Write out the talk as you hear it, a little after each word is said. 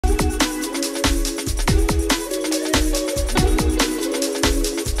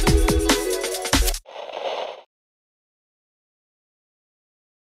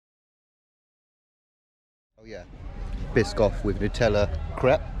Biscoff with Nutella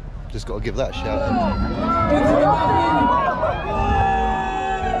crepe. Just got to give that a shout.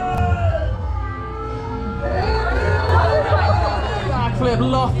 Backflip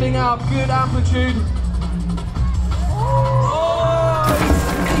lofting out, good amplitude. Oh,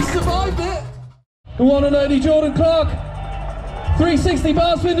 he survived it. The one and only Jordan Clark. 360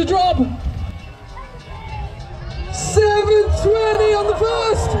 bar spin to drop. 720 on the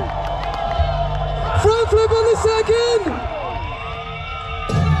first. Front flip on the second.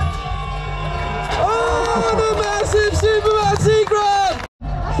 Oh, the massive Superman C-grab.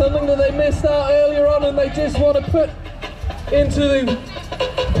 Something that they missed out earlier on and they just want to put into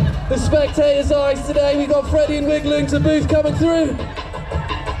the spectators' eyes today. We got Freddie and Wiggling to booth coming through.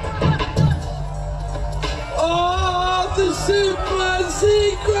 Oh, the Superman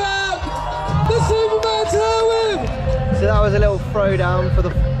C-grab! The Superman tail whip! So that was a little throwdown for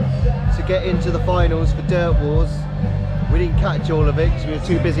to get into the finals for Dirt Wars. We didn't catch all of it because we were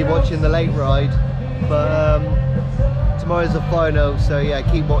too busy watching the late ride. But tomorrow's the final, so yeah,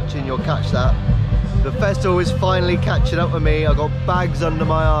 keep watching, you'll catch that. The festival is finally catching up with me. I got bags under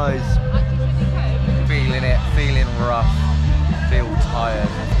my eyes. Feeling it, feeling rough, feel tired.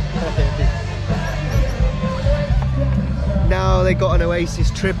 Now they got an Oasis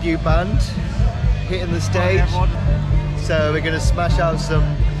tribute band hitting the stage, so we're going to smash out some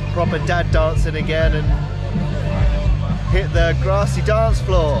proper dad dancing again and hit the grassy dance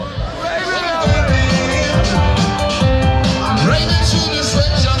floor.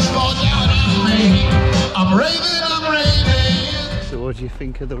 So what do you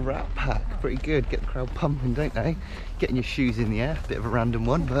think of the Rat Pack? Pretty good, get the crowd pumping, don't they? Getting your shoes in the air, bit of a random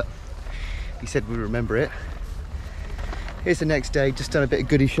one, but he said we remember it. Here's the next day, just done a bit of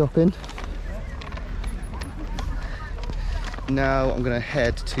goodie shopping. Now I'm going to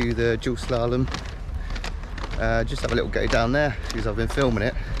head to the dual slalom. Just have a little go down there because I've been filming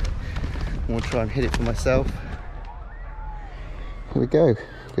it. I'm going to try and hit it for myself. Here we go.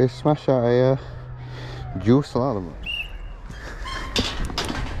 Go smash out a dual slalom.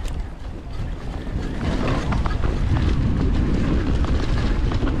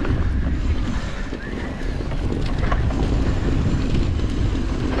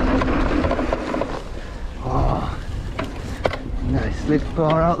 Slip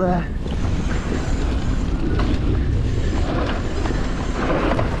bar out there.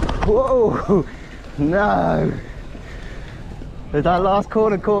 Whoa! No! That last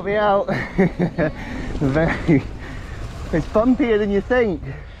corner caught me out. It's bumpier than you think.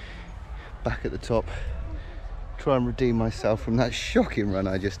 Back at the top. Try and redeem myself from that shocking run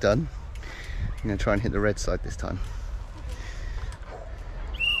I just done. I'm going to try and hit the red side this time.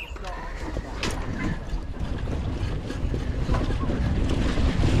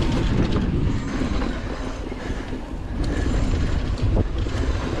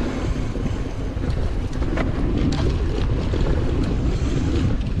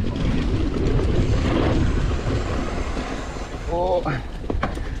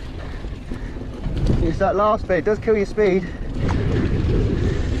 It's that last bit, it does kill your speed.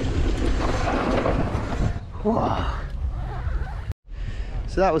 Whoa.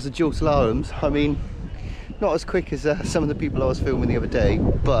 So that was the dual slaloms. I mean, not as quick as some of the people I was filming the other day,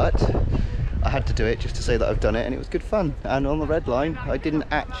 but I had to do it just to say that I've done it, and it was good fun. And on the red line, I didn't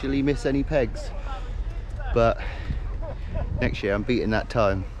actually miss any pegs. But next year I'm beating that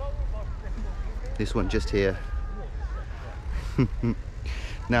time. This one just here.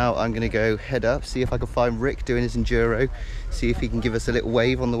 Now I'm going to go head up, see if I can find Rick doing his enduro, see if he can give us a little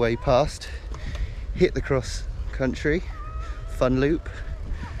wave on the way past, hit the cross country, fun loop,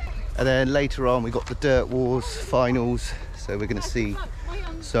 and then later on we got the Dirt Wars finals, so we're going to see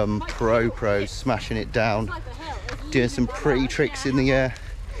some pros smashing it down, doing some pretty tricks in the air,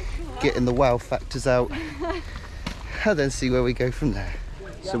 getting the wow factors out, and then see where we go from there.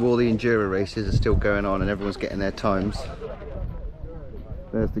 So all the enduro races are still going on and everyone's getting their times.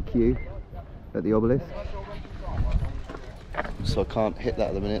 There's the queue at the obelisk. So I can't hit that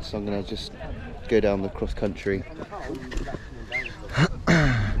at the minute, so I'm going to just go down the cross country.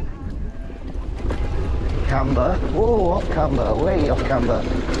 Camber. Whoa, off camber, way off camber.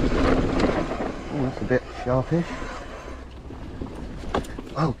 Oh, that's a bit sharpish.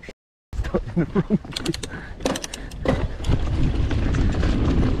 Oh, stuck in the wrong place.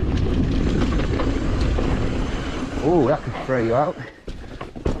 Oh, that could throw you out.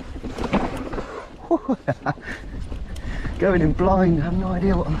 Going in blind, I have no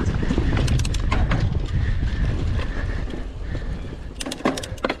idea what I'm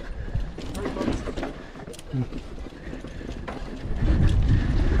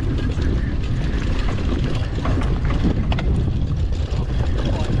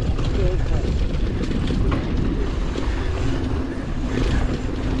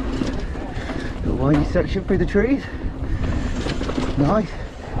windy section through the trees. Nice.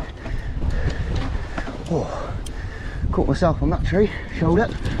 Oh, caught myself on that tree, shoulder.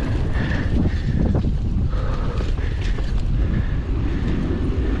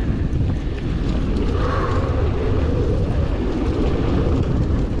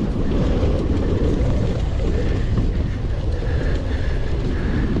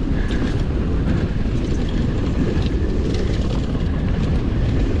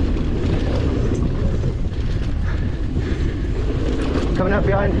 Coming up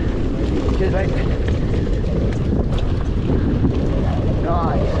behind. Cheers, mate.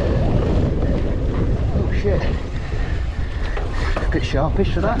 Nice. Oh shit. A bit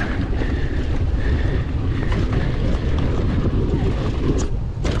sharpish for that.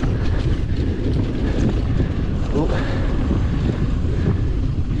 Oh.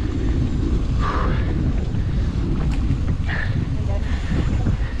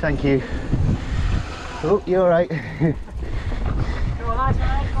 Thank you. Oh, you're alright.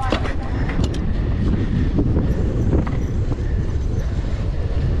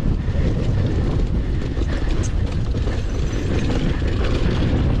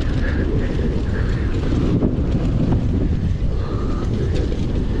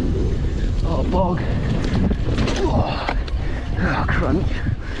 Oh, bog. Oh, crunch.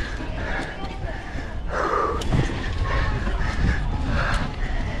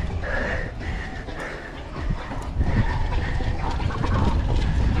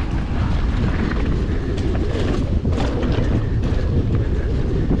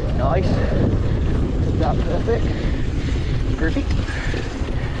 Nice. Is that perfect? Perfect.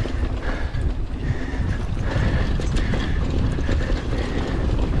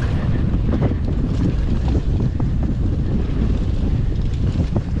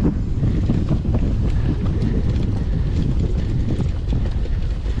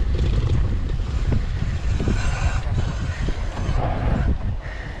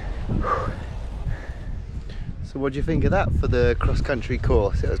 So what do you think of that for the cross-country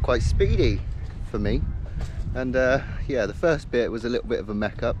course? It was quite speedy for me, and yeah, the first bit was a little bit of a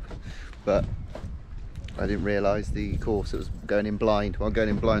mech up, but I didn't realise the course, it was going in blind. Well, I'm going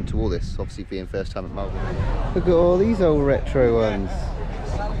in blind to all this, obviously being first time at Malvern. Look at all these old retro ones.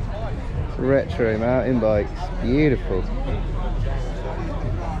 Retro mountain bikes, beautiful.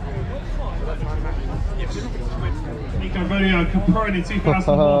 Rodeo Caproni 2001.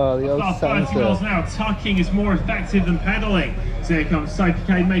 Oh, the old Our first wheels Santa. now. Tucking is more effective than pedaling. So here comes Sophie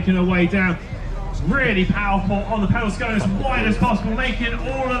Kane making her way down. Really powerful on the pedals, going as wide as possible, making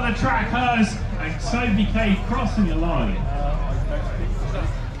all of the track hers. And Sophie Kane crossing the line.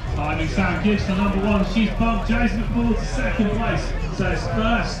 Timing sound good for number one. She's bumped Joseph Ford to second place. So it's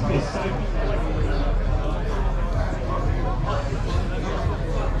first for Sophie.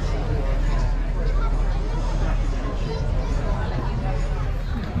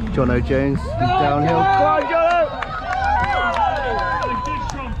 Jono Jones, downhill. Come on, Jono! A good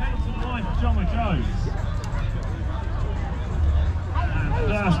strong pedal to the line for Jono Jones. And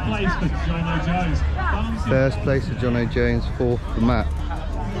first place for Jono Jones. First place for Jono Jones, fourth for Matt.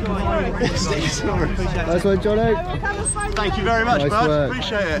 Nice one, Jono. Thank you very much, Nice bud. work.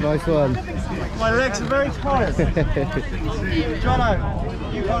 Appreciate it. Nice one. My legs are very tired.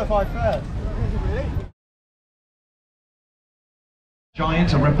 Jono, you qualified first.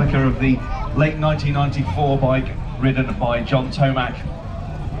 Giant, a replica of the late 1994 bike ridden by John Tomac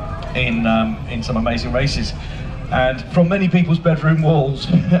in some amazing races. And from many people's bedroom walls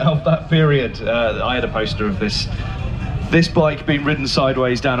of that period, I had a poster of this bike being ridden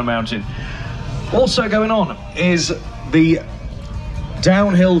sideways down a mountain. Also going on is the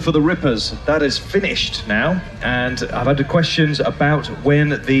downhill for the Rippers. That is finished now, and I've had questions about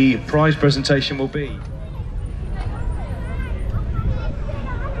when the prize presentation will be.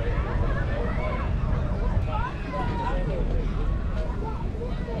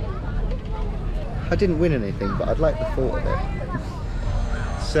 I didn't win anything, but I'd like the thought of it.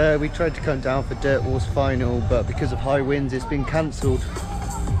 So we tried to come down for Dirt Wars final, but because of high winds it's been cancelled.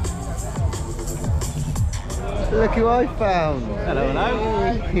 Look who I found! Hello, hello.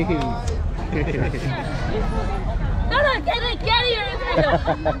 No, get here!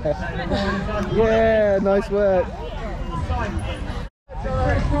 Yeah, nice work.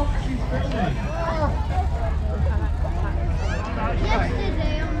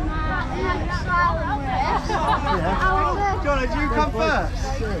 Jono, do you come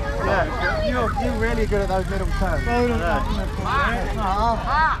first? Yeah, you're really good at those middle turns. Thank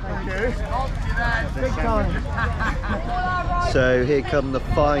you. Big time. So here come the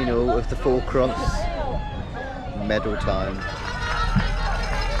final of the 4 cross medal time.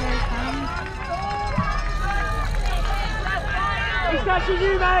 He's catching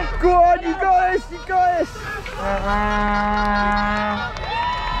you, mate. Go on, you got this, you got this.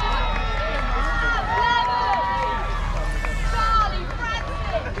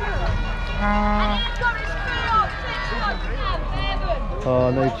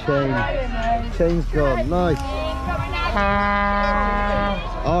 Oh, no chain. Chain's gone, nice.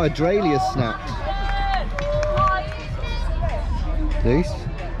 Oh, Adralia snapped. Loose?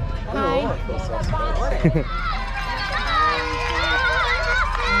 Go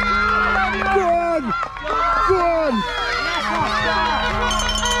on! Go on!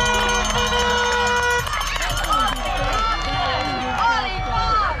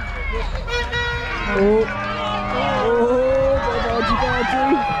 Oh!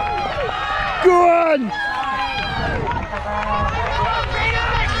 Go on!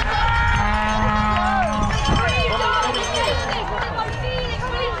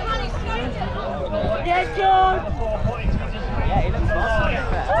 Yes, John! Yeah, he looks fine.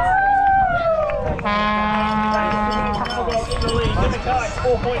 In the lead, Jimmy Kite,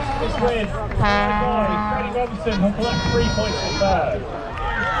 4 points for this win. Freddie Robinson will collect 3 points for third.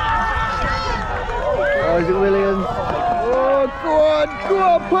 Isaac Williams. Oh, go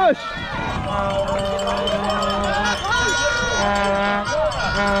on, push!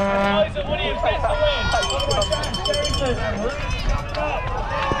 Isaac Williams gets the win.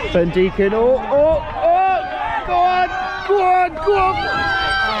 Ben Deacon, oh, go on!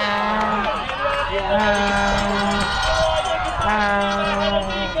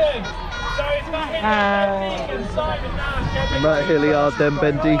 Matt Hilliard, then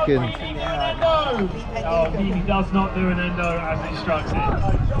Ben Deacon. Oh, he does not do an endo as instructed.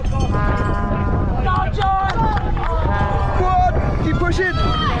 Go, John! Go on, keep pushing!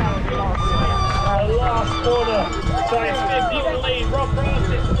 The last corner. So it's 50 in the lead. Rob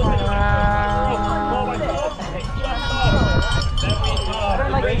Francis. Go on!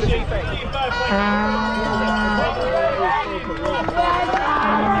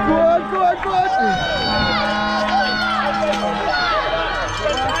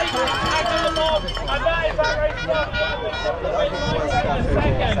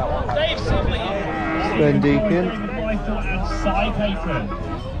 Ben Deacon. And Cy Payton.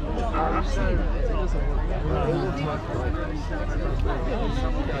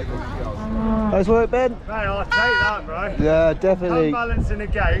 Nice work, Ben. Mate, I'll take that, bro. Yeah, definitely. Unbalancing the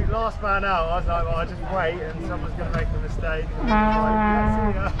gate, last man out. I was like, well, I'll just wait and someone's going to make a mistake.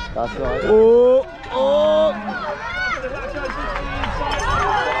 That's right. Oh!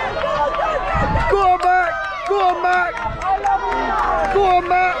 Go on, Mac! Go on,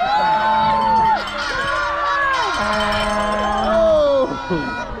 Mac! Oh! Go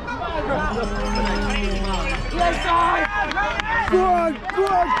on!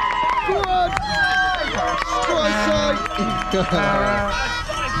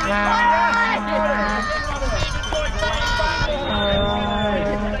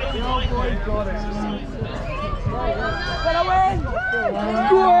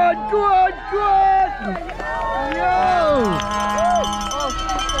 Go on! Yo!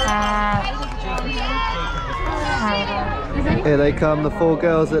 Here they come, the 4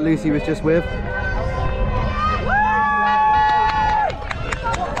 girls that Lucy was just with.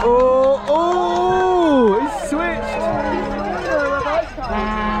 Oh! It's switched!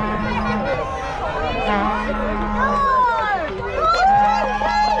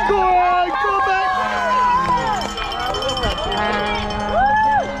 Go back!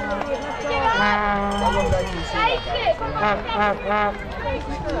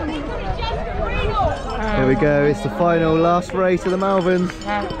 Here we go, it's the final last race of the Malverns.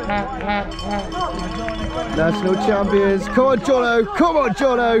 National champions. Come on,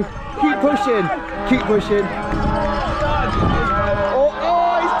 Jono! Keep pushing! Oh,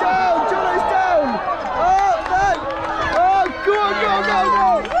 he's down! Jono's down! Oh, no! Oh, go!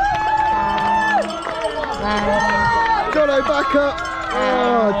 Jono back up!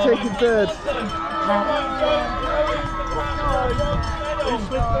 Oh, taking third.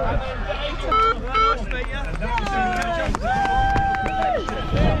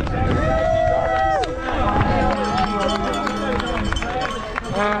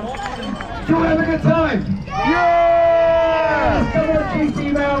 Do you want to have a good time? Yeah! Come on, GC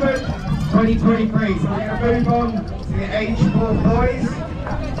Malvern 2023. So we're going to move on to the age 4 boys.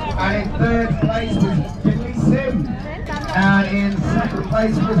 And in third place was Billy Sim. And in second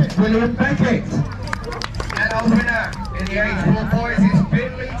place was William Beckett. And our winner in the age 4 boys is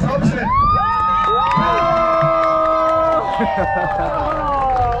Finley Thompson.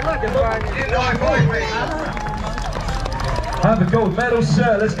 Have the gold medal,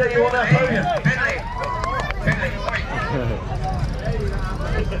 sir. Let's get you on that podium.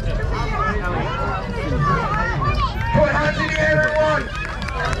 Put hands in the air, everyone!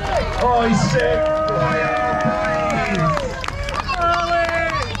 Oh, he's sick.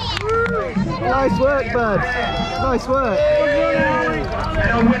 Nice work, bud. Nice work.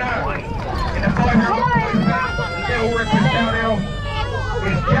 And our winner in the 5-year-old little rippers downhill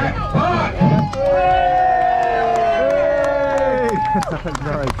is Jack Park.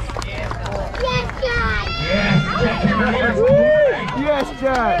 Nice. Yes, Jack. Yes,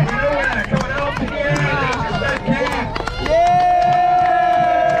 Jack. Coming up again. Yeah.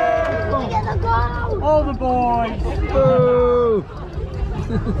 All the boys. Boo.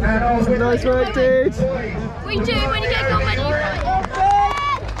 And our winner Nice work, dudes. We do when you get got many.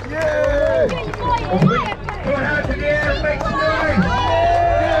 Yeah. Put hands in the air and make some noise.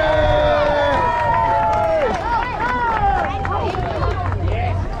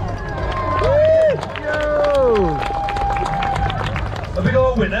 A big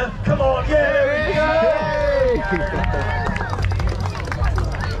old winner. Come on, yeah!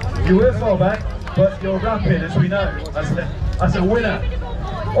 You were far back, but you're rapid, as we know. That's a winner.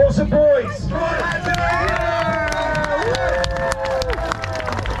 Awesome, boys!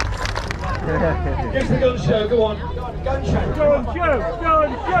 Give the gun show, go on. Gun show. Go on, show. Go on,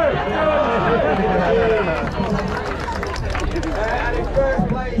 show. And in first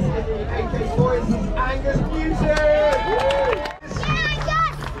place in the AK boys is Angus Music.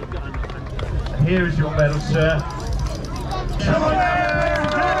 Here is your medal, sir. Come on,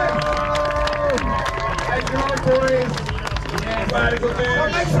 thank you, boys. Very good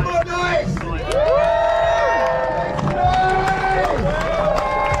news. Make some more noise.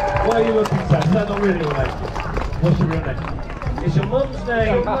 Why are you looking, Sam? Is that not really your name? What's your real name? It's your mum's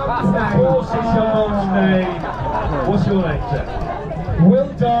name. Of course it's your mum's name. What's your name, sir? Will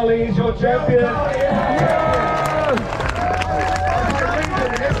Darley is your champion.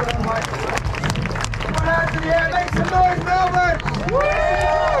 Put hands in the air, make some noise, Malvern.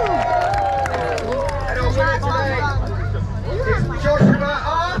 And our winner today is Joshua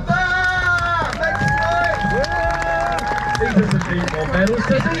Arthur. Make some noise. He doesn't need more medals,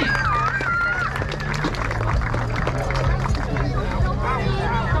 does he?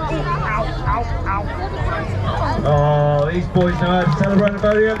 Oh, these boys know how to celebrate the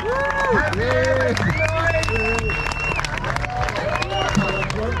podium.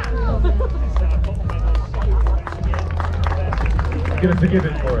 I'm going to forgive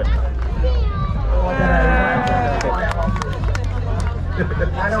him for it.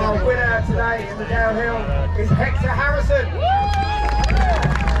 And our winner today in the downhill is Hector Harrison.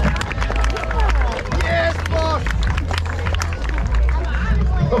 Yes, boss.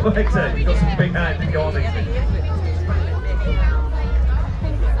 Oh, Hector, you've got some big hands to go on these things.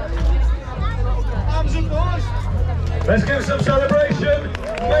 Let's give some celebration.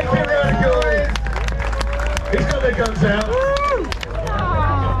 Make it radical. He's got their guns out.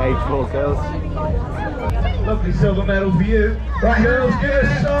 Age 4 girls. Lovely silver medal for you. Right, girls, give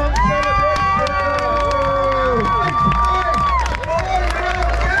us some celebration.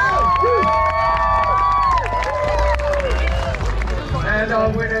 And our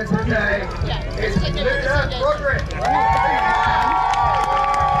winner today is Luna Roderick.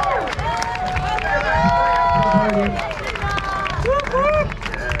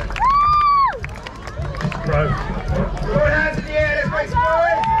 Bro. Put hands in the air, let's make some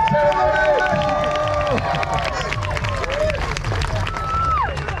noise.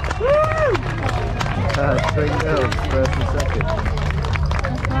 Three girls, first and second.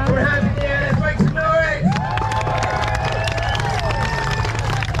 Put hands in the air, let's make some noise.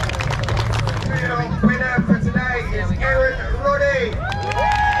 And our winner for today is Aaron Roddy.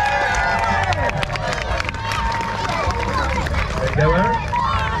 There you go, Aaron.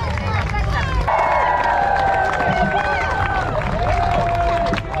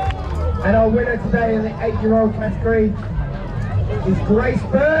 And our winner today in the 8-year-old category is Grace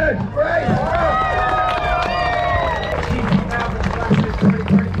Bird. Grace!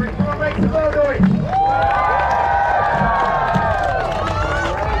 Come on, make some more noise.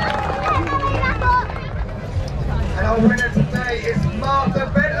 And our winner today is Martha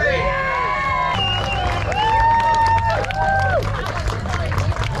Bentley.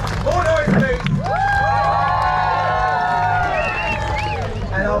 More noise, please.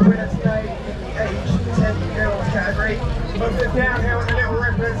 And our winner today in the age 10 girls category, both the downhill and the little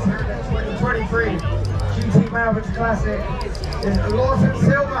rippers, 2023 GT Malvern Classic, is Lawson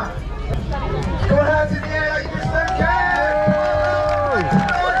Silver. Come on, hands in the air like you just don't care.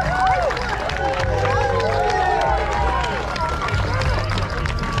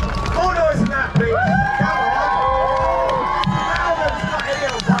 More noise than that, please. Come on. Malvern's not any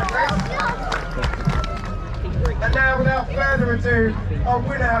old our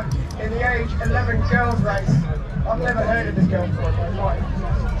winner in the age 11 girls race. I've never heard of this girl before in my life.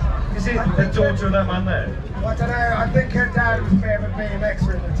 Is it the daughter of that man there? I don't know, I think her dad was a bit of a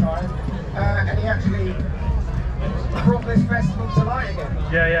BMXer at the time, and he actually brought this festival to light again.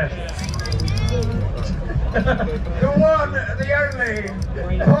 Yeah. The one, the only,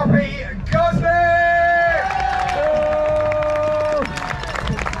 Poppy Gosling!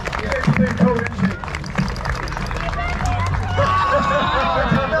 You look too cool, isn't she?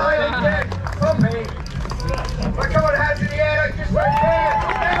 Poppy! Well, come on, hands in the air, like just right here!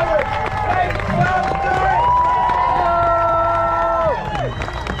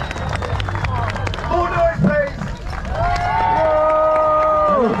 More noise, please!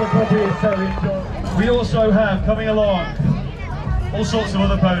 Poppy is so enjoyable. We also have coming along all sorts of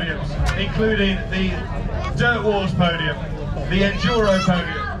other podiums, including the Dirt Wars podium, the Enduro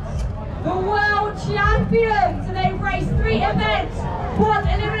podium. The world champions, and they've raced 3 events: quad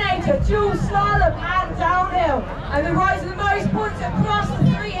eliminator, dual slalom and downhill. And the rise of the most points across the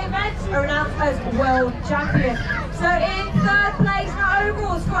 3 events are announced as world champion. So in 3rd place now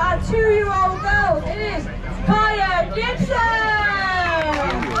overalls for our 2-year-old girls, it is Kaya Gibson!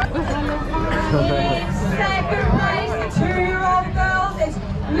 In 2nd place, the 2-year-old girls, it's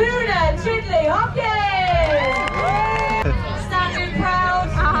Luna Chidley Hopkins! Standing proud.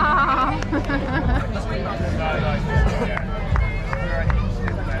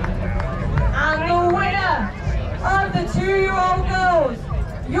 And the winner of the 2-year-old girls,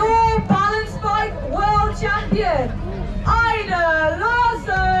 your balance bike world champion, Ida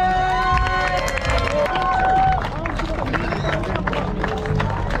Lawson!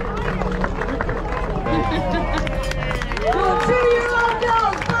 Your 2-year-old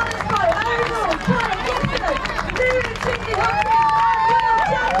girls, balance bike overall, Kaya Gibson, Luna Chidley Hopkins, world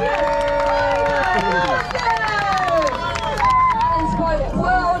champion, Ida Lawson! Balance bike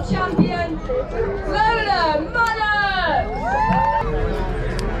world champion, Lola Muller!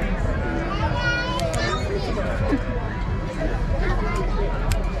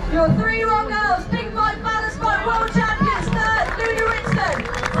 Your 3-year-old girls, big bike balance bike world champions, 3rd, Luna Winston,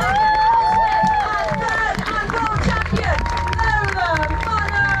 2nd, and 3rd, and world champion, Lola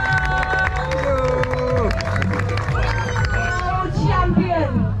Muller! World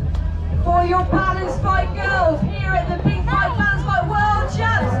champion for your balance bike girls here at the big bike balance bike world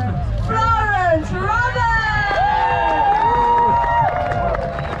champs, Florence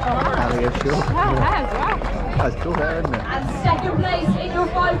That's cool there, isn't it? And 2nd place in your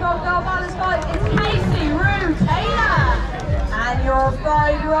 5-year-old girl balance bike is Casey Rue Taylor. And your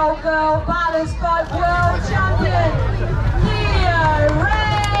 5-year-old girl balance bike world champion, Leah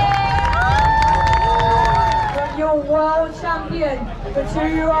Ray. And your world champion, the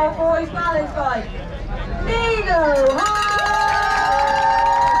 2-year-old boys balance bike, Nino Hart.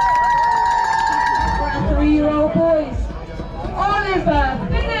 And the 3-year-old boys, Oliver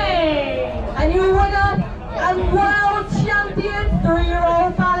Finney. And your winner and world champion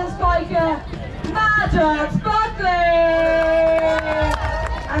 3-year-old balance biker, Maddox Buckley!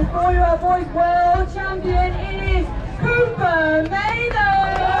 And 4-year-old boys world champion, it is Cooper Mather!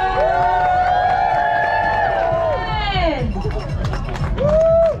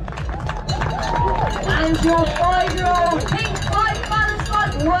 And your 5-year-old pink bike balance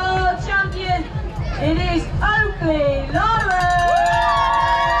bike world champion, it is Oakley Lauren!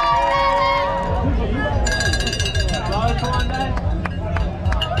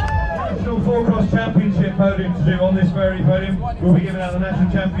 Four-cross championship podium to do on this very podium. We'll be giving out the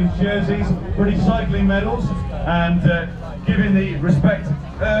national champions jerseys, British cycling medals, and giving the respect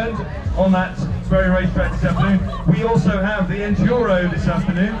earned on that very racetrack this afternoon. We also have the Enduro this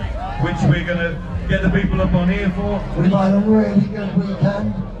afternoon, which we're going to get the people up on here for. We've had a really good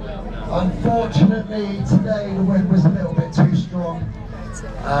weekend. Unfortunately, today the wind was a little bit too strong.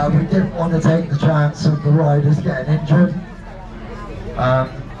 We didn't want to take the chance of the riders getting injured.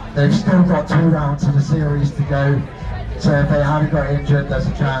 They've still got 2 rounds of the series to go, so if they hadn't got injured, there's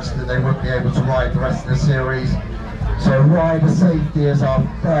a chance that they wouldn't be able to ride the rest of the series. So rider safety is our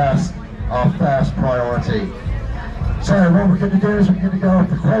first priority. So what we're going to do is we're going to go off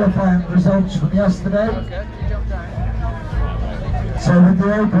the qualifying results from yesterday. So with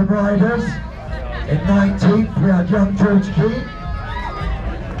the open riders, in 19th we had young George Key,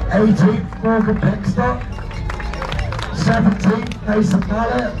 18th Morgan Pinkstock, 17th Mason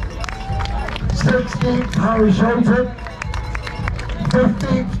Mallet, 16th Harry Shelton,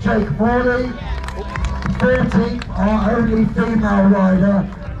 15th Jake Morley, 14th our only female rider,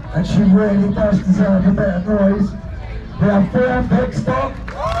 and she really does deserve a bit of noise. We have 4 Pinkstock,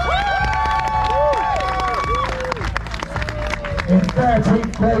 In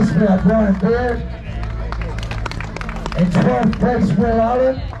 13th place we had Ryan Beard. In 12th place Will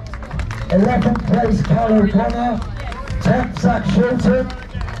Allen. 11th place Carl O'Connor. 10th Zach Shilton.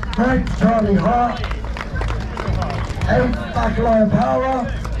 9th Charlie Hart. 8th Backline Power.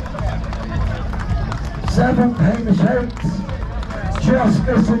 7th Hamish Hakes. Just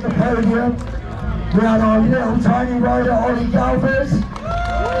missing the podium. We had our little tiny rider Ollie Galvez.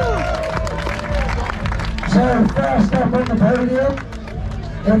 So first up on the podium,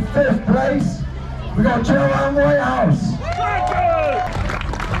 in 5th place, we got Joanne Whitehouse.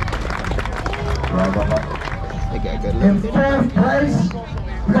 In 4th place,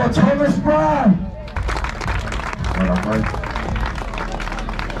 we got Thomas Brown.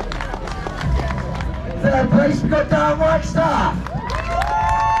 3rd place, we got Dan Wagstaff.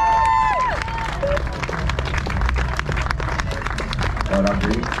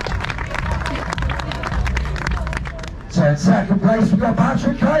 So in 2nd place, we got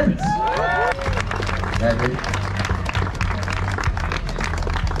Patrick Coates.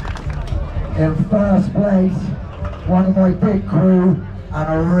 In 1st place, one of my big crew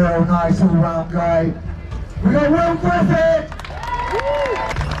and a real nice all-round guy, we got Will Griffith.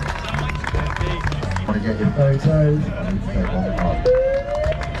 Want to get your photos? I need to take one up.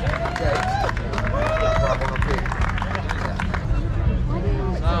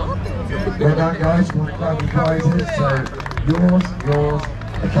 Well done guys, want to grab your prizes, so yours.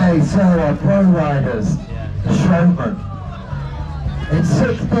 Okay, so our pro riders, the showman. In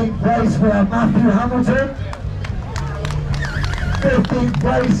 16th place we have Matthew Hamilton. 15th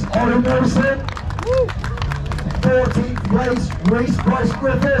place Ollie Wilson. 14th place Reese Price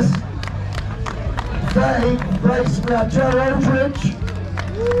Griffiths. 13th place we have Joe Aldridge.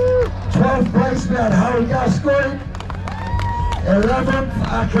 12th place we had Harry Gascoigne. 11th,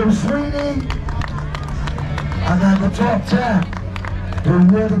 Akim Sweeney, and then the top 10, who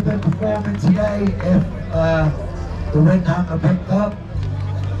would have been performing today if the wind hadn't picked up.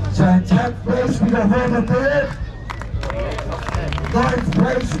 So in 10th place we got Robert Beard, 9th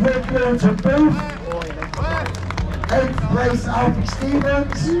place Rick Wilton Booth, 8th place Alfie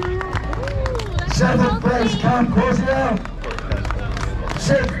Stevens, 7th place Cam Croswell,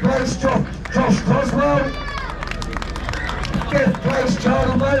 6th place Josh Croswell, 5th place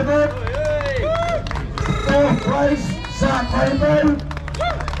Charlie Malvern, 4th place Zach Rainbow.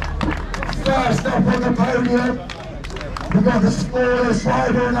 First up on the podium, we've got the smallest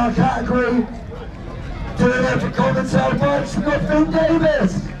rider in our category. Doing it for Commonwealth bikes, we've got Phil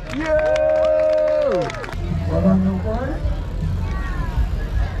Davis. Well done, little boy.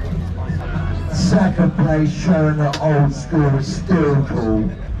 2nd place showing the old school is still cool.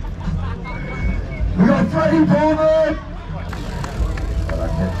 We got Freddie Pullman.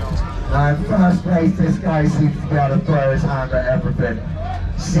 Now in 1st place, this guy seems to be able to throw his hand at everything.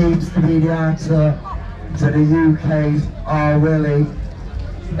 Seems to be the answer to the UK's R. Willie.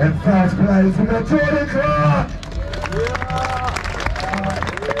 In 1st place, we've got Jordan Clark.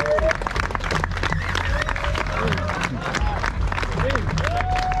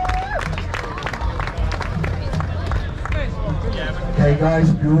 Okay guys,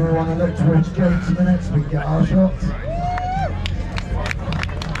 if you all want to look towards James in a minute so we can get our shots.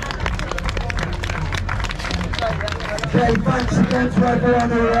 Okay, thanks again to everyone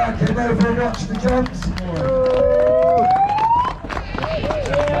who came over and watched the jumps.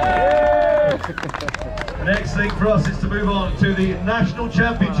 The next thing for us is to move on to the National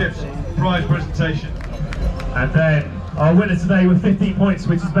Championships prize presentation. And then our winner today with 15 points,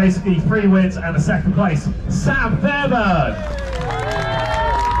 which is basically 3 wins and a 2nd place, Sam Fairburn.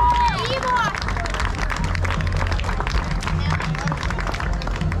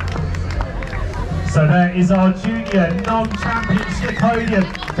 So there is our junior non-championship podium.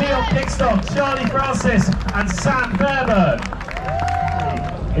 Theon Pickstock, Charlie Francis and Sam Fairburn.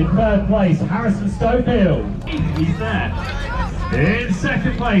 In 3rd place, Harrison Stonehill. He's there. In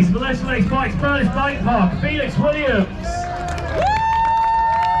 2nd place, Malaysian Lakes Bikes Burners Bike Park, Felix Williams.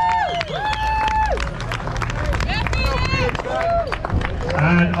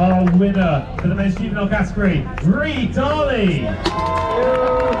 And our winner for the men's juvenile category, Reed Darley.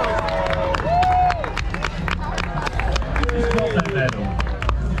 Medal.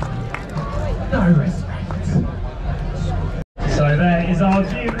 No respect. So there is our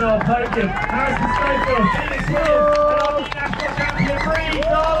juvenile podium. Harrison Stonehill, Felix Williams, and our national champion, Reed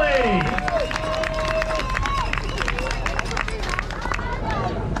Darley.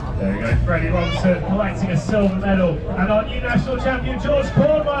 There we go, Freddie Robinson collecting a silver medal, and our new national champion, George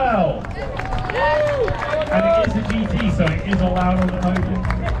Cornwell. And it is a GT, so it is allowed on the podium.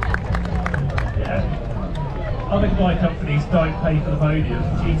 Yeah. other bike companies don't pay for the podium.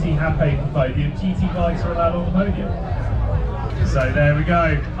 GT have paid for the podium. GT bikes are allowed on the podium. So there we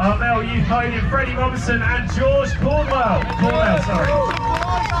go. Our male youth podium, Freddie Robinson and George Cornwell. Sorry.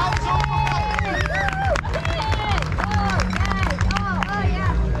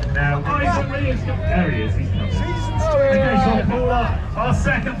 Now, Isaac Williams, there he is, he's coming. Okay, so we'll pull up our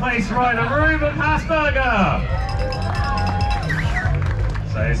second place rider, Ruben Passberger.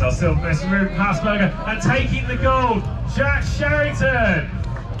 So here's our silver medalist, Ruben Passberger, and taking the gold, Jack Sherrington.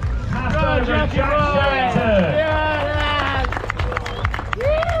 Passberger and Jack Sherrington.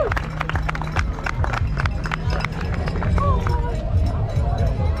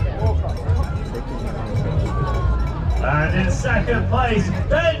 And in second place,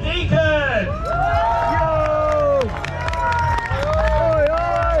 Ben Deacon!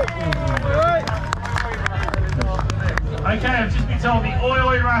 Okay, I've just been told the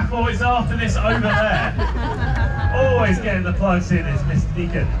Oi raffle is after this over there. Always getting the plugs in is Mr.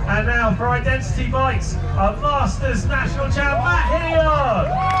 Deacon. And now for Identity Bikes, our Masters National Champ, Matt Hilliard!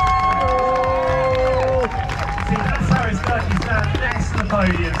 See, that's how it's done. You stand next to the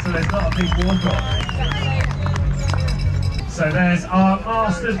podium, so there's not a big walk-off. So there's our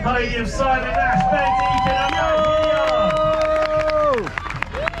Masters podium, Simon Nash, Ben Deacon and Matt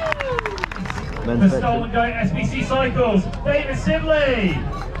Hilliard. The Stolen Goat SBC Cycles, David Sibley.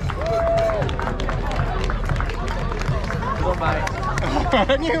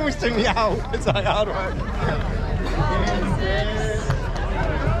 I knew it was took me out. It's like hard work.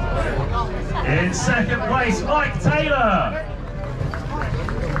 In second place, Mike Taylor.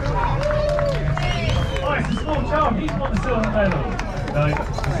 Oh, it's a small child, he's won the silver medal. No,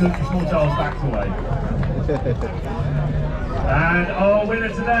 the small child's backed away. And our winner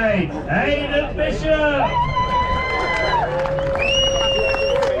today, Aidan Bishop.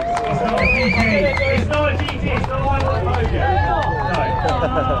 It's not a GT, it's not a GT, it's not like on the podium.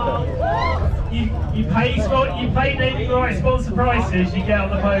 No. You pay the right sponsor prices, you get on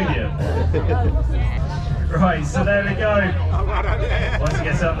the podium. Right, so there we go. Once he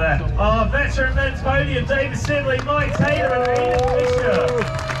gets up there. Our veteran men's podium, David Sibley, Mike Taylor and Aidan Bishop.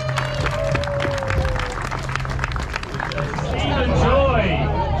 Stephen Joy.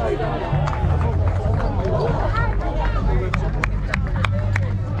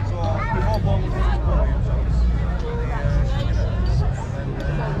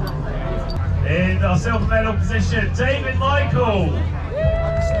 In our silver medal position, David Michael.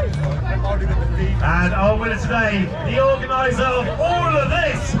 And our winner today, the organiser of all of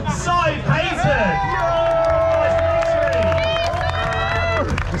this, Cy Payton.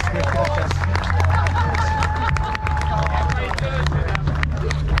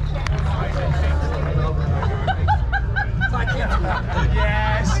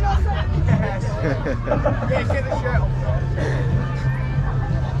 Yes. Get the shirt off.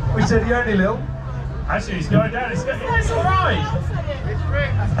 We said the only little. Actually, he's going down. It's all right.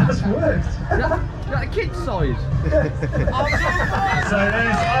 That's worked. Is that a kid's size? So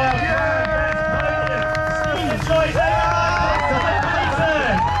there's our Stephen Joy.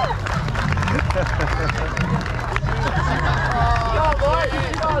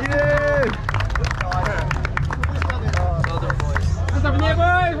 What's up in here,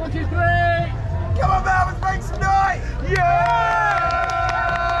 boys? 1, 2, 3. Come on, Malvern, make some noise!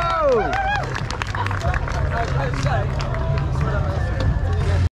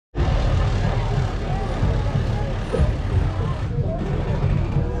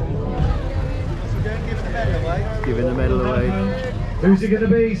 Giving the medal away. Who's it going to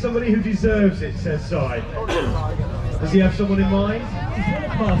be? Somebody who deserves it, says Si. Does he have someone in mind? He's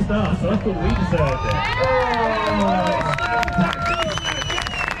walked past us, so I thought we deserved it.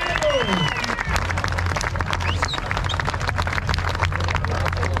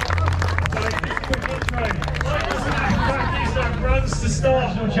 Runs to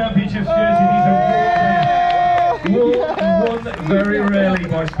start. National Championships jersey, these are worn very rarely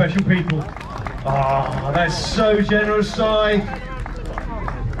by special people. Ah, that's so generous, Si.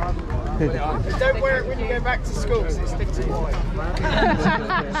 Don't wear it when you go back to school because it sticks to your eye.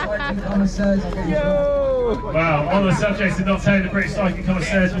 Well, one of the subjects of not telling the British Cycling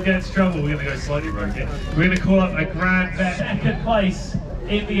Connoisseurs will get into trouble. We're going to go slightly rogue here. We're going to call up a grand vet. Second place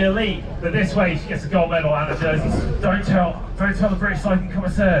in the elite, but this way she gets a gold medal and a jersey. Don't tell the British Cycling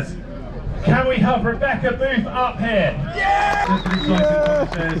Connoisseurs. Can we have Rebecca Booth up here? Yeah! The British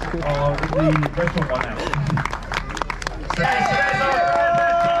Cycling Connoisseurs are in the restaurant right now. So there's our grand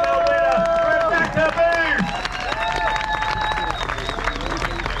vet female winner, Rebecca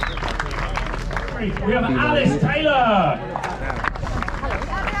Booth. We have Alice Taylor.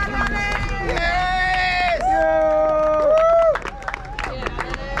 Yes!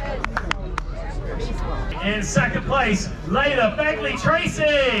 In second place, Layla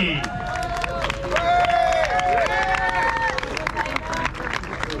Begley-Tracy.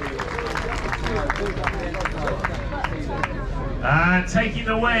 And taking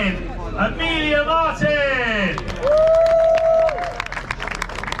the win, Amelia Martin.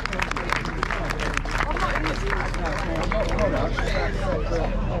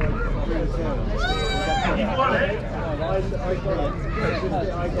 You've won it.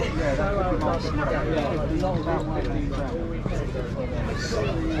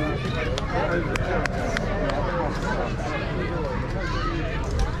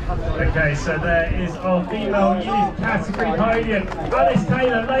 Okay, so there is our female youth category podium. Alice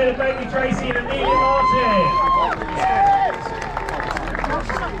Taylor, Layla Begley-Tracy and Amelia Martin.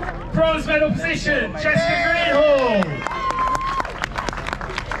 Bronze medal position, Jessica Greenhall.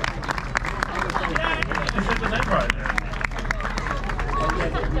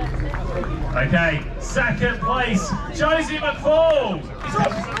 Okay, second place, Josie McFall.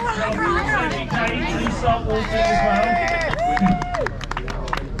 Please start walking as well.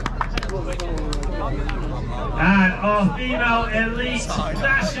 And our female elite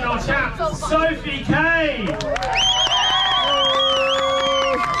national champ, Sophie Kay.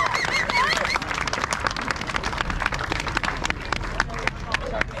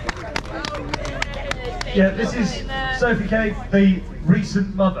 Yeah, this is Sophie Kay, the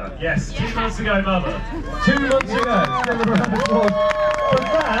recent mother. Yes, 2 months ago, mother. 2 months ago, still around the world. For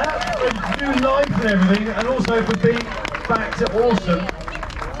that, for new life and everything, and also for being back to awesome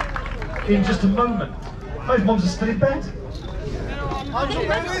in just a moment. Most moms are still in bed.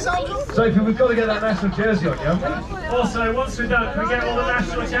 Sophie, we've got to get that national jersey on you, haven't we? Also, once we're done, can we get all the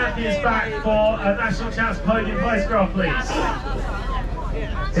national champions back for a national champs podium photograph, please?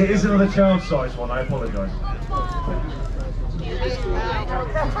 It is another child size one, I apologise.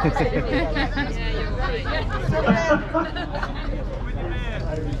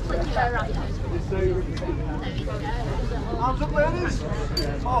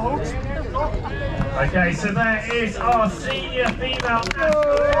 Okay, so there is our senior female national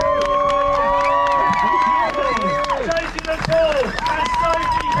Josie McFall and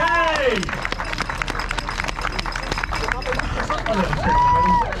Sophie Kay.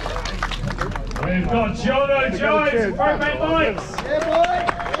 We've got Jono Jones, Propane Bikes. Yeah, boy!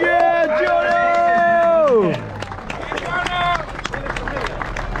 Yeah, Jono!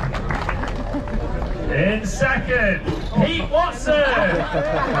 In second, Pete Watson.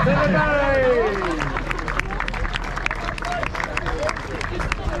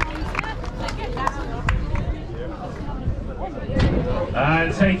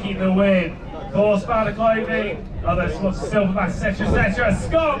 And taking the win, Force Powder Clothing, other sponsors, Silver Mass, etc.,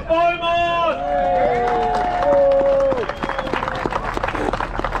 Scott Beaumont!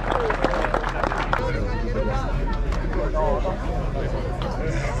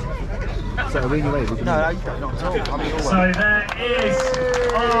 So are we anyway? No, not at all. So there is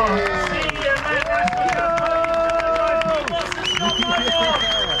our senior men national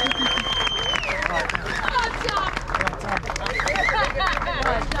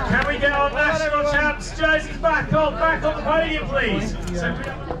Can we get our national champs jerseys back on the podium, please?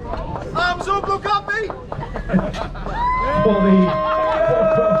 Arms up, look at me! For the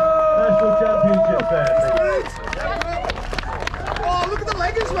national championship there. Oh, look at the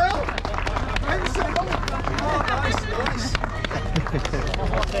leg as well!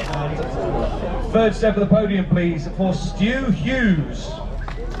 Third step of the podium, please, for Stu Hughes.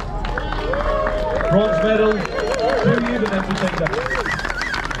 Bronze medal to you, the next presenter.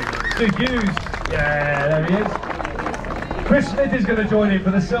 Stu Hughes. Yeah, there he is. Chris Smith is going to join in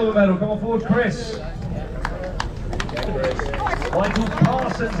for the silver medal. Come on forward, Chris. Michael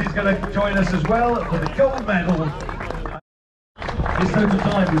Parsons is going to join us as well for the gold medal. His total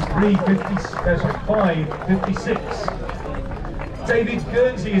time was 5:56. David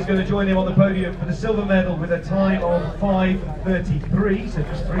Guernsey is going to join him on the podium for the silver medal with a time of 5:33, so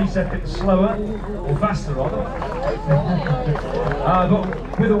just 3 seconds slower, or faster rather.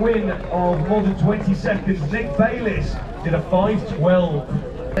 But with a win of more than 20 seconds, Nick Bayliss did a 5:12.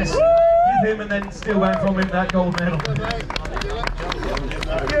 Let's give him and then steal back from him that gold medal.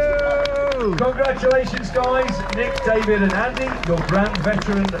 Congratulations guys, Nick, David and Andy, your Grand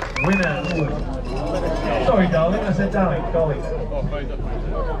Veteran winners. Sorry darling, I said darling.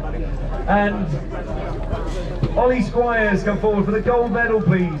 And Ollie Squires, come forward for the gold medal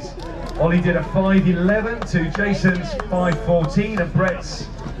please. Ollie did a 5:11 to Jason's 5:14 and Brett's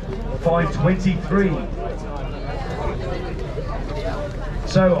 5:23.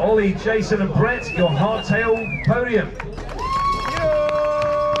 So Ollie, Jason and Brett, your hardtail podium.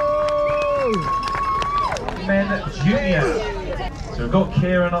 junior. So we've got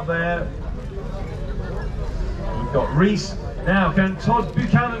Kieran up there. We've got Reese. Now, can Todd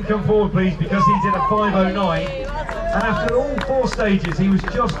Buchanan come forward, please, because he did a 5:09. And after all 4 stages, he was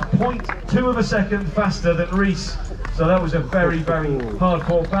just 0.2 of a second faster than Reese. So that was a very, very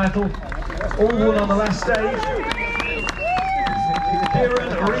hard-fought battle. All won on the last stage.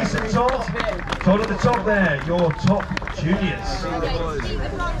 Kieran, Reese and Todd. Todd at the top there, your top juniors.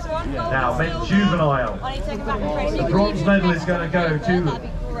 Now, men juvenile. The bronze medal is going to go to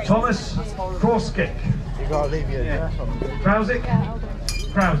Thomas Krausick. Krausick? Krausick.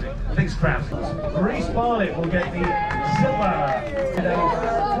 I think it's Krausick. Reese Barlett will get the silver. Did a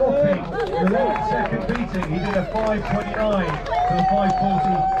whopping 11-second beating. He did a 5:29 for the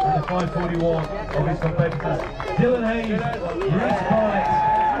 5:40 and the 5:41 of his competitors. Dylan Hayes, Reese Barlett,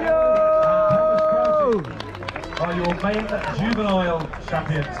 and Thomas Krausick are your main juvenile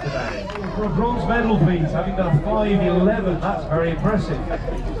champions today. For a bronze medal, please, having done a 5:11, that's very impressive.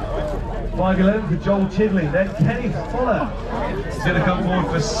 5:11 for Joel Chidley, then Kenny Fuller is going to come forward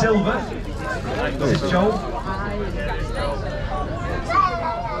for silver. This is Joel.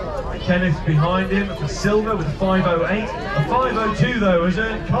 Kenneth behind him for silver with a 5:08. A 5:02 though has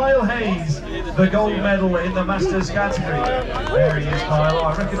earned Kyle Hayes the gold medal in the Masters category. There he is, Kyle.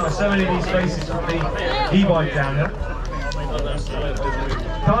 I recognise so many of these faces from the e-bike down here.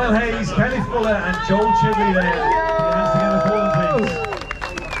 Kyle Hayes, Kenneth Fuller and Joel Chidley there. Put your hands together for them, please.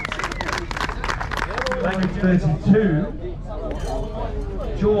 Language 32,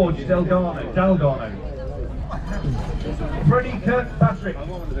 George Dalgarno. Freddie Kirkpatrick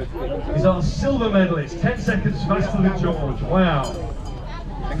is our silver medalist, 10 seconds faster than George. Wow.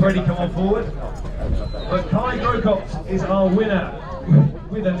 Freddie, come on forward. But Kai Grocott is our winner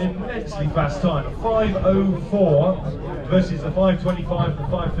with an immensely fast time, 5:04 versus the 5:25 and the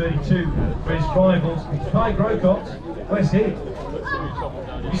 5:32 for his rivals. Kai Grocott, where's he?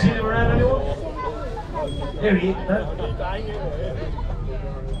 You seen him around, anyone? There he is.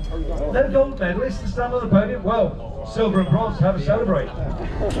 No gold medalists to stand on the podium. Well, silver and bronze, have a celebrate.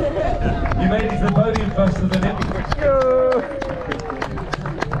 You made it to the podium faster than him.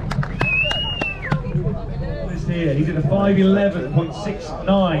 This here, he did a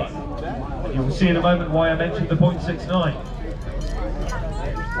 5:11.69. You will see in a moment why I mentioned the 0.69.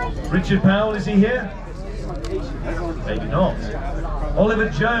 Richard Powell, is he here? Maybe not. Oliver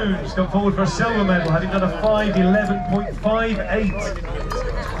Jones come forward for a silver medal, having done a 5:11.58.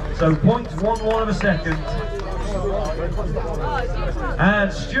 So 0.11 of a second.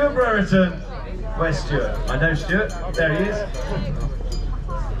 And Stuart Brereton. Where's Stuart? I know Stuart. There he is.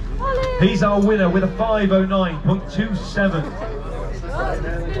 He's our winner with a 5:09.27.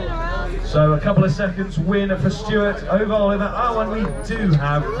 So a couple of seconds win for Stuart over Oliver. Oh, and we do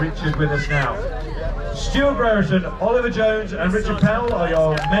have Richard with us now. Stuart Brereton, Oliver Jones and Richard Powell are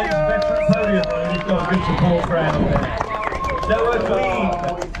your men's veteran podium. You've got a good support crowd up there. Noah Clean,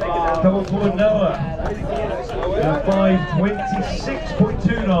 come on forward Noah.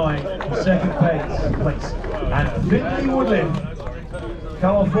 5:26.29 second place. And Finley Woodland,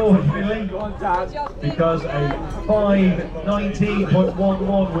 come on forward Finley, because a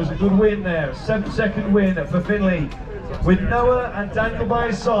 5:19.11 was a good win there. 7-second win for Finley. With Noah and Daniel by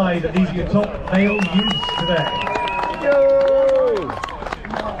his side, these are your top male youths today.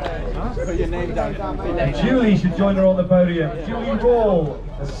 And Julie should join her on the podium. Julie Rawl,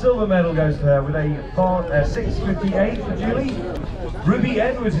 the silver medal goes to her with a 6:58 for Julie. Ruby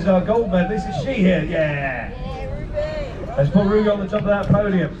Edwards is our gold medalist. Is she here? Yeah. Let's put Ruby on the top of that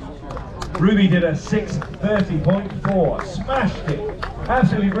podium. Ruby did a 6:30.4. Smashed it.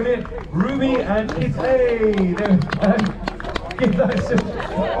 Absolutely brilliant. Ruby and it's give that silver.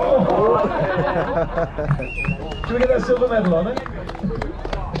 Oh. Should we get that silver medal on it?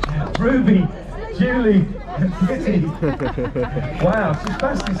 Ruby, Julie, and Kitty. Wow, she's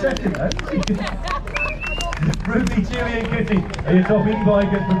fast in second though. Ruby, Julie, and Kitty are your top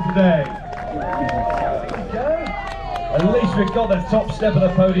e-bikers from today. There we go. At least we've got the top step of the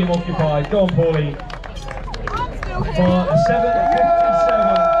podium occupied. Go on, Paulie.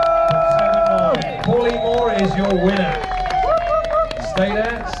 7:57.79. Paulie Moore is your winner. Stay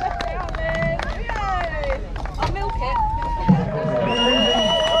there. I'll milk it.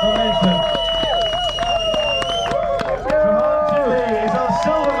 Momentum. Chidley is our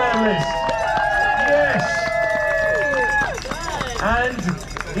silver medalist. Yes. And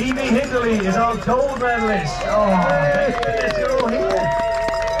Evie Hindley is our gold medalist. Oh, thank goodness you're all here.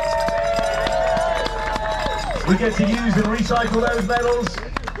 We get to use and recycle those medals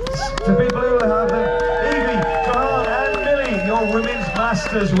to people who will have them. Evie, Johan and Millie, your Women's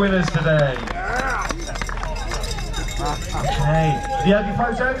Masters winners today. Hey, do you have your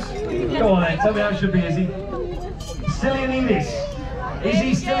photos? Go on then, tell me how it should be, Izzy. Stylianidis.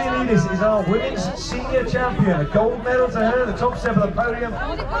 Izzy Stylianidis is our women's senior champion. A gold medal to her, the top step of the podium.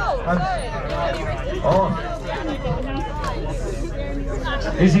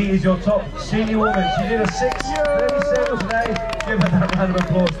 Izzy is your top senior woman. She did a 6:37 today. Give her that round of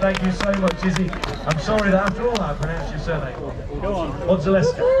applause. Thank you so much, Izzy. I'm sorry that after all I pronounced your surname. Go on.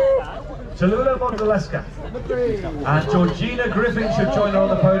 Modzaleska. Tallulah Modzaleska. And Georgina Griffin should join her on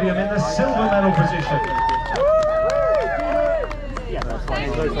the podium in the silver medal position.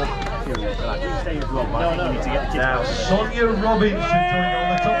 Now, Sonia Robbins should join her on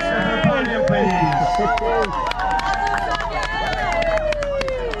the top step of the podium, please.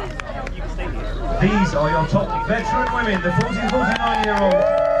 These are your top veteran women, the 40 and 49-year-olds,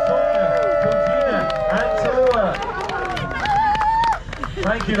 Sonia, Georgina and Tallulah.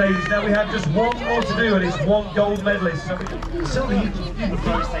 Thank you, ladies. Now we have just one more to do, and it's one gold medalist. So, Sylvie, you as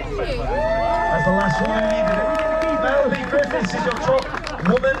the last one who needed it. Melody Griffiths is your top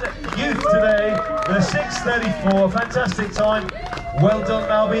woman youth today with a 6:34. Fantastic time. Well done,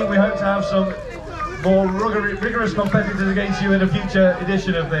 Malby. We hope to have some more rigorous competitors against you in a future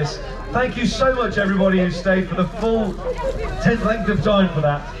edition of this. Thank you so much, everybody who stayed for the full 10th length of time for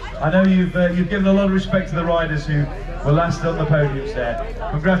that. I know you've given a lot of respect to the riders who were last on the podiums there.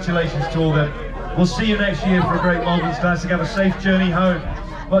 Congratulations to all of them. We'll see you next year for a great Malvern Classic. Have a safe journey home.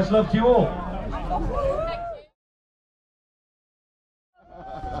 Much love to you all.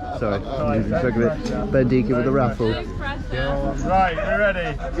 Sorry, Ben Deacon with the raffle. Right, we're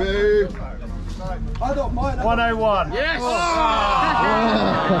ready. 101. Yes!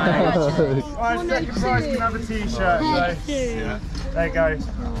 Right, second prize can have a t-shirt. So. There you go.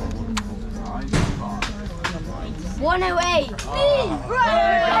 108.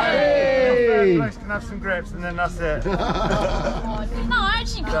 Third place can have some grips, and then that's it. No, I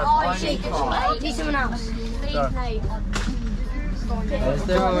actually got need someone else. Please, Nate. There's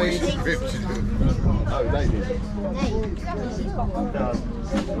no grips. Oh, David.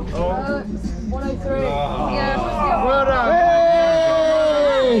 Oh. 103. Well done.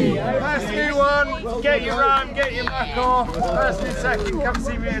 First new one, get your run, get your back off. First and second, come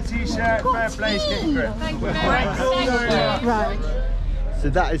see me in a t-shirt, fair play, get your grip. Thank you. Right. So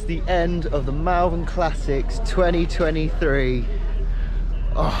that is the end of the Malvern Classics 2023.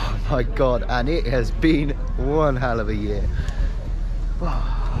 Oh my God, and it has been one hell of a year.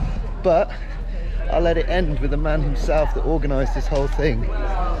 But I'll let it end with the man himself that organised this whole thing.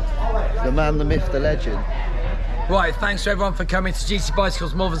 The man, the myth, the legend. Right, thanks to everyone for coming to GC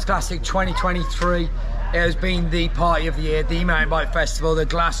Bicycles Malvern Classic 2023. It has been the party of the year, the mountain bike festival, the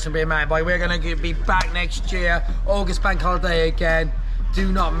Glastonbury mountain bike. We're going to be back next year, August bank holiday again.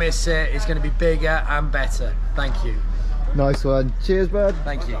 Do not miss it. It's going to be bigger and better. Thank you. Nice one. Cheers, bud.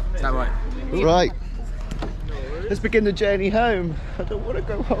 Thank you. Is that right? Right. Let's begin the journey home. I don't want to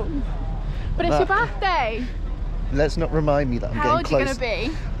go home. But it's your birthday. Let's not remind me that I'm How getting close. old are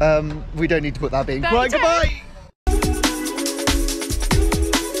you going to be? We don't need to put that in. 32. Right, goodbye.